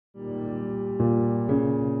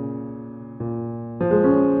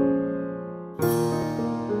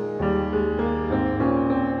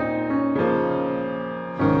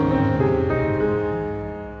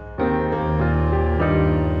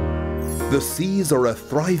The seas are a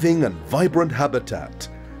thriving and vibrant habitat.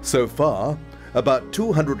 So far, about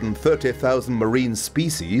 230,000 marine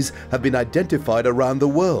species have been identified around the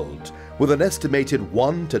world, with an estimated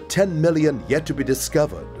 1 to 10 million yet to be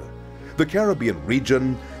discovered. The Caribbean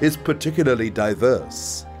region is particularly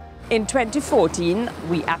diverse. In 2014,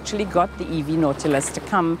 we actually got the EV Nautilus to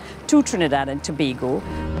come to Trinidad and Tobago.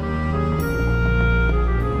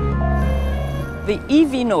 The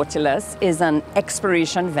EV Nautilus is an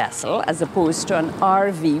exploration vessel as opposed to an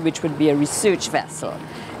RV, which would be a research vessel.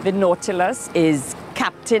 The Nautilus is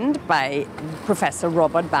captained by Professor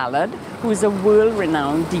Robert Ballard, who is a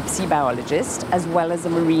world-renowned deep-sea biologist as well as a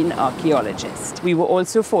marine archaeologist. We were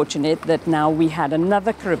also fortunate that now we had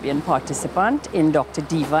another Caribbean participant in Dr.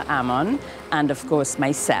 Diva Amon and, of course,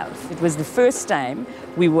 myself. It was the first time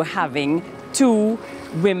we were having 2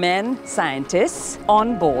 women scientists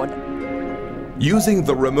on board. Using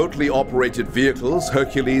the remotely operated vehicles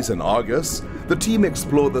Hercules and Argus, the team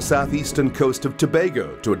explored the southeastern coast of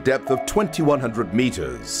Tobago to a depth of 2,100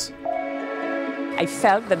 meters. I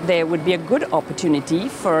felt that there would be a good opportunity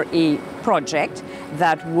for a project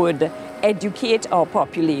that would educate our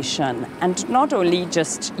population, and not only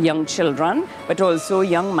just young children, but also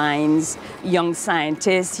young minds, young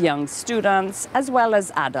scientists, young students, as well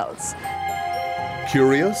as adults.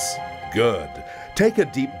 Curious? Good. Take a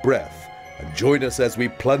deep breath and join us as we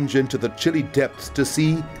plunge into the chilly depths to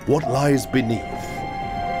see what lies beneath.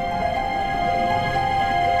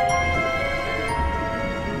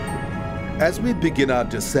 As we begin our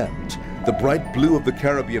descent, the bright blue of the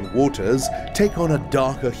Caribbean waters take on a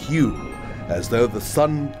darker hue, as though the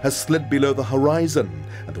sun has slid below the horizon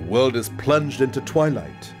and the world is plunged into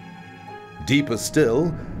twilight. Deeper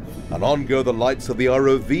still, and on go the lights of the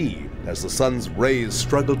ROV as the sun's rays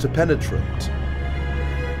struggle to penetrate.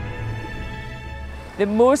 The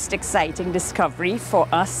most exciting discovery for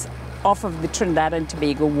us off of the Trinidad and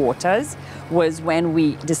Tobago waters was when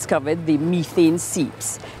we discovered the methane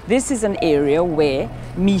seeps. This is an area where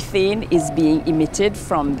methane is being emitted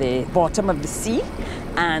from the bottom of the sea,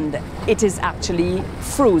 and it is actually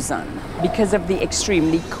frozen because of the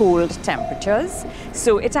extremely cold temperatures.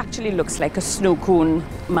 So it actually looks like a snow cone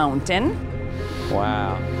mountain.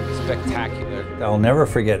 Wow, spectacular. I'll never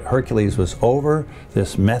forget, Hercules was over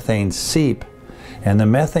this methane seep, and the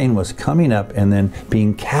methane was coming up and then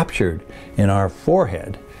being captured in our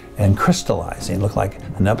forehead and crystallizing. It looked like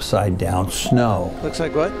an upside down snow. Looks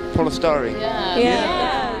like what? Polystyrene.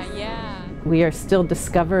 Yeah. We are still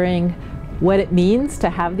discovering what it means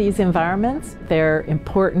to have these environments. They're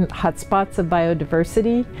important hotspots of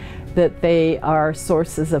biodiversity, that they are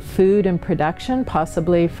sources of food and production,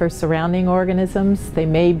 possibly for surrounding organisms. They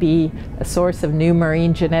may be a source of new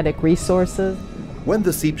marine genetic resources. When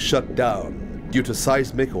the seeps shut down, due to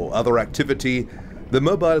seismic or other activity, the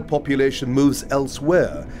mobile population moves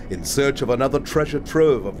elsewhere in search of another treasure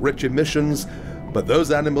trove of rich emissions, but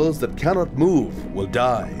those animals that cannot move will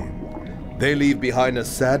die. They leave behind a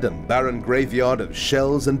sad and barren graveyard of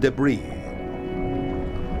shells and debris.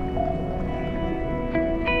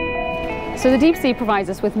 So the deep sea provides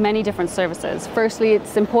us with many different services. Firstly,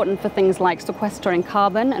 it's important for things like sequestering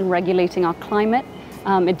carbon and regulating our climate.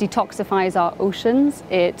 It detoxifies our oceans,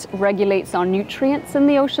 it regulates our nutrients in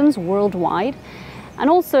the oceans worldwide. And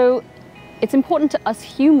also, it's important to us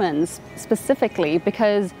humans specifically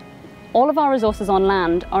because all of our resources on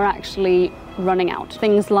land are actually running out.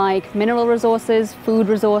 Things like mineral resources, food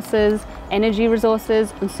resources, energy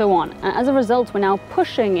resources, and so on. And as a result, we're now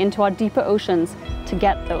pushing into our deeper oceans to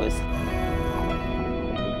get those.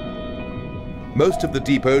 Most of the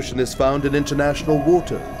deep ocean is found in international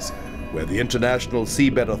waters, where the International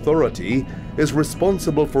Seabed Authority is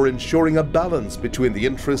responsible for ensuring a balance between the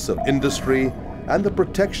interests of industry and the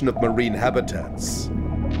protection of marine habitats.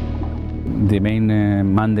 The main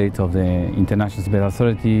mandate of the International Seabed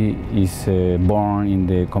Authority is born in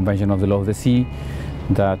the Convention of the Law of the Sea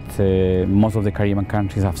that most of the Caribbean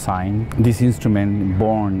countries have signed. This instrument,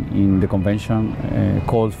 born in the Convention,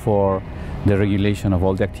 calls for the regulation of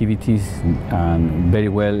all the activities and very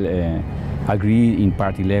well agreed in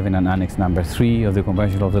Part 11 and Annex number 3 of the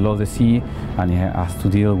Convention of the Law of the Sea, and it has to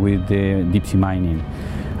deal with the deep sea mining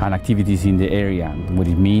and activities in the area. What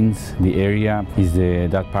it means, the area is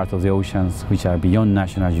that part of the oceans which are beyond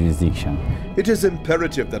national jurisdiction. It is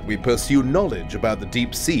imperative that we pursue knowledge about the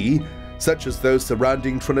deep sea, such as those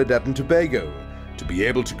surrounding Trinidad and Tobago, to be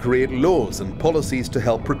able to create laws and policies to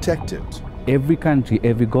help protect it. Every country,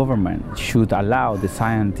 every government should allow the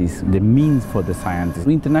scientists, the means for the scientists,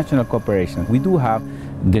 international cooperation. We do have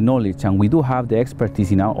the knowledge, and we do have the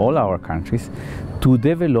expertise in all our countries to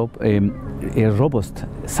develop a robust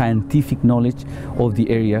scientific knowledge of the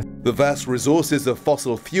area. The vast resources of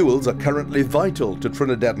fossil fuels are currently vital to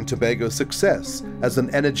Trinidad and Tobago's success as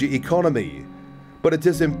an energy economy. But it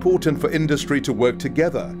is important for industry to work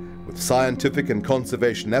together with scientific and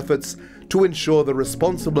conservation efforts to ensure the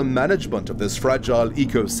responsible management of this fragile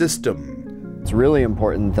ecosystem. It's really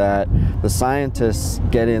important that the scientists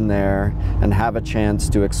get in there and have a chance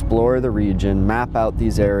to explore the region, map out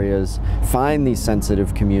these areas, find these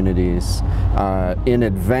sensitive communities in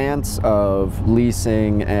advance of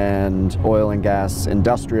leasing and oil and gas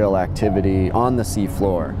industrial activity on the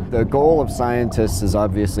seafloor. The goal of scientists is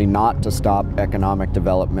obviously not to stop economic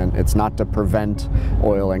development. It's not to prevent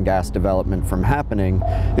oil and gas development from happening.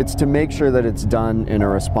 It's to make sure that it's done in a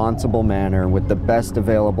responsible manner with the best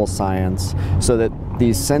available science, so that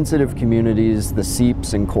these sensitive communities, the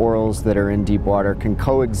seeps and corals that are in deep water, can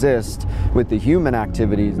coexist with the human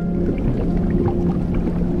activities.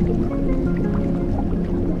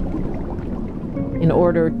 In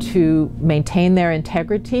order to maintain their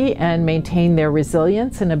integrity and maintain their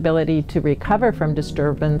resilience and ability to recover from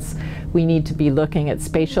disturbance, we need to be looking at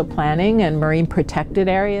spatial planning and marine protected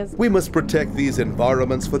areas. We must protect these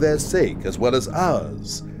environments for their sake as well as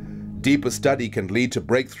ours. Deeper study can lead to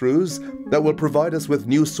breakthroughs that will provide us with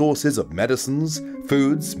new sources of medicines,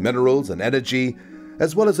 foods, minerals, and energy,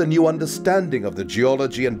 as well as a new understanding of the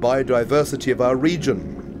geology and biodiversity of our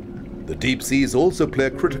region. The deep seas also play a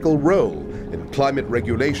critical role in climate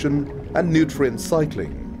regulation and nutrient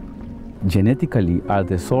cycling. Genetically are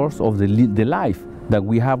the source of the life that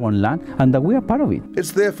we have on land, and that we are part of it.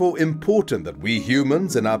 It's therefore important that we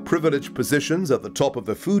humans in our privileged positions at the top of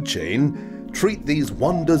the food chain treat these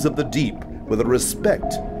wonders of the deep with the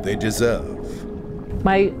respect they deserve.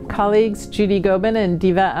 My colleagues Judith Gobin and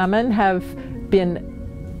Diva Aman have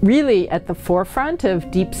been really at the forefront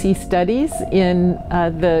of deep sea studies in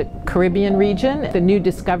the Caribbean region. The new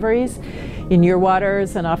discoveries in your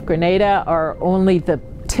waters and off Grenada are only the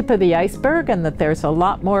tip of the iceberg, and that there's a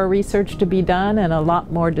lot more research to be done and a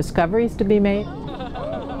lot more discoveries to be made.